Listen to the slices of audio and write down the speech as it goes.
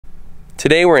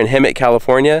Today we're in Hemet,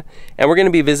 California, and we're going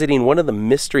to be visiting one of the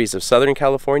mysteries of Southern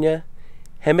California,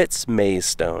 Hemet Maze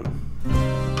Stone.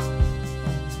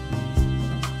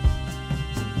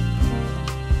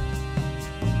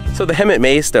 So the Hemet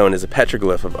Maze Stone is a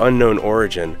petroglyph of unknown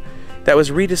origin that was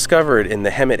rediscovered in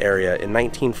the Hemet area in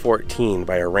 1914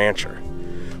 by a rancher.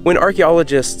 When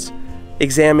archaeologists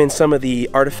examined some of the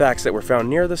artifacts that were found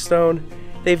near the stone,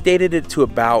 they've dated it to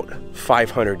about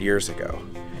 500 years ago.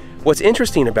 What's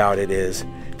interesting about it is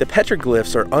the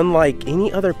petroglyphs are unlike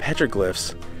any other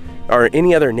petroglyphs or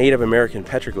any other Native American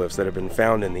petroglyphs that have been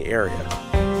found in the area.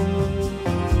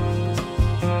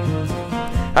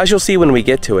 As you'll see when we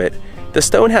get to it, the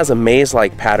stone has a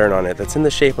maze-like pattern on it that's in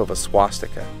the shape of a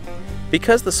swastika.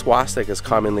 Because the swastika is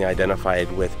commonly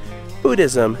identified with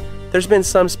Buddhism, there's been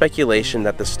some speculation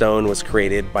that the stone was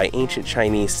created by ancient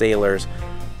Chinese sailors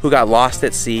who got lost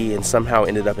at sea and somehow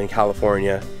ended up in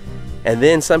California, and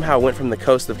then somehow went from the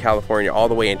coast of California all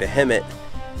the way into Hemet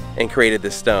and created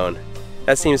this stone.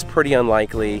 That seems pretty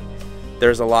unlikely.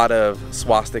 There's a lot of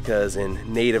swastikas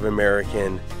in Native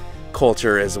American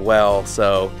culture as well,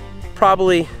 so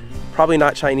probably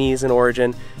not Chinese in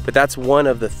origin, but that's one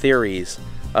of the theories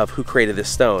of who created this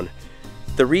stone.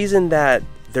 The reason that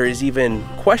there is even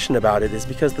question about it is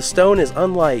because the stone is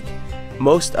unlike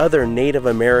most other Native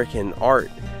American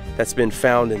art that's been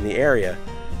found in the area.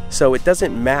 So it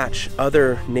doesn't match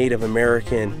other Native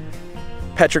American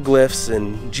petroglyphs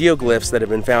and geoglyphs that have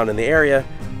been found in the area,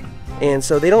 and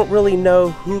so they don't really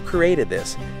know who created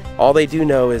this. All they do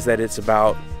know is that it's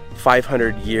about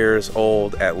 500 years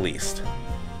old at least.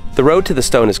 The road to the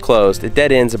stone is closed. It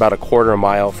dead ends about a quarter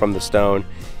mile from the stone,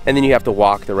 and then you have to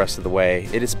walk the rest of the way.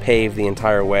 It is paved the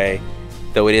entire way,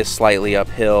 though it is slightly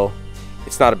uphill.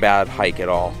 It's not a bad hike at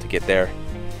all to get there.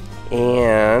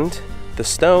 And the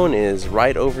stone is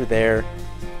right over there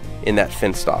in that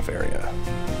fenced off area.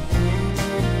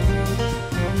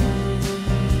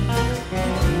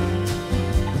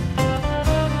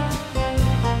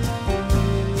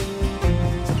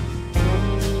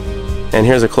 And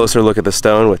here's a closer look at the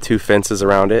stone with two fences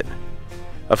around it.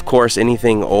 Of course,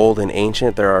 anything old and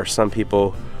ancient, there are some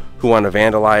people who want to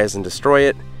vandalize and destroy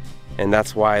it, and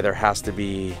that's why there has to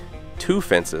be two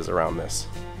fences around this.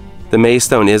 The Maze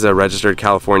Stone is a registered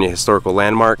California historical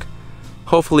landmark.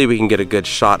 Hopefully we can get a good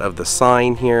shot of the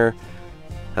sign here.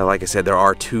 Like I said, there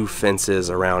are two fences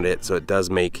around it, so it does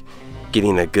make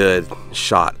getting a good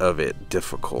shot of it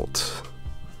difficult.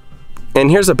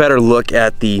 And here's a better look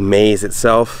at the maze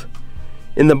itself.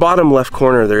 In the bottom left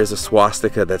corner there is a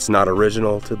swastika that's not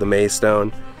original to the Maze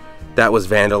Stone. That was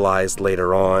vandalized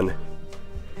later on,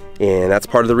 and that's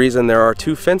part of the reason there are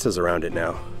two fences around it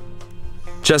now.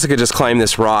 Jessica just climbed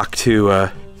this rock to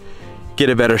get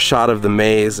a better shot of the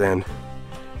maze, and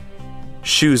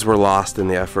shoes were lost in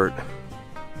the effort.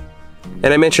 And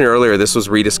I mentioned earlier this was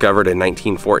rediscovered in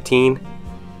 1914.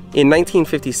 In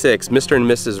 1956, Mr. and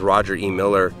Mrs. Roger E.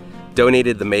 Miller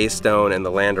donated the Maze Stone and the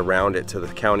land around it to the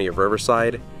county of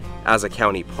Riverside as a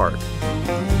county park.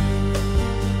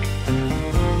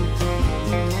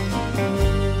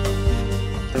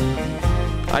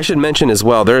 I should mention as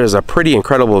well, there is a pretty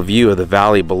incredible view of the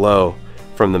valley below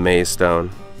from the Maze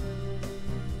Stone.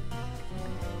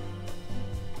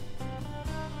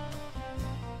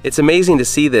 It's amazing to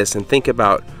see this and think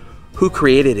about who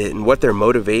created it and what their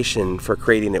motivation for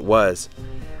creating it was.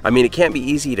 I mean, it can't be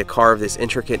easy to carve this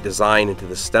intricate design into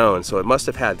the stone, so it must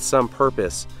have had some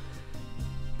purpose.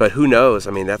 But who knows?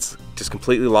 I mean, that's just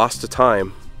completely lost to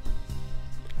time.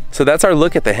 So that's our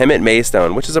look at the Hemet Maze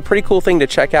Stone, which is a pretty cool thing to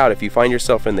check out if you find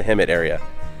yourself in the Hemet area.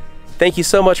 Thank you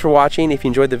so much for watching. If you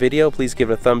enjoyed the video, please give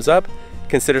it a thumbs up,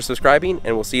 consider subscribing,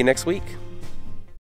 and we'll see you next week.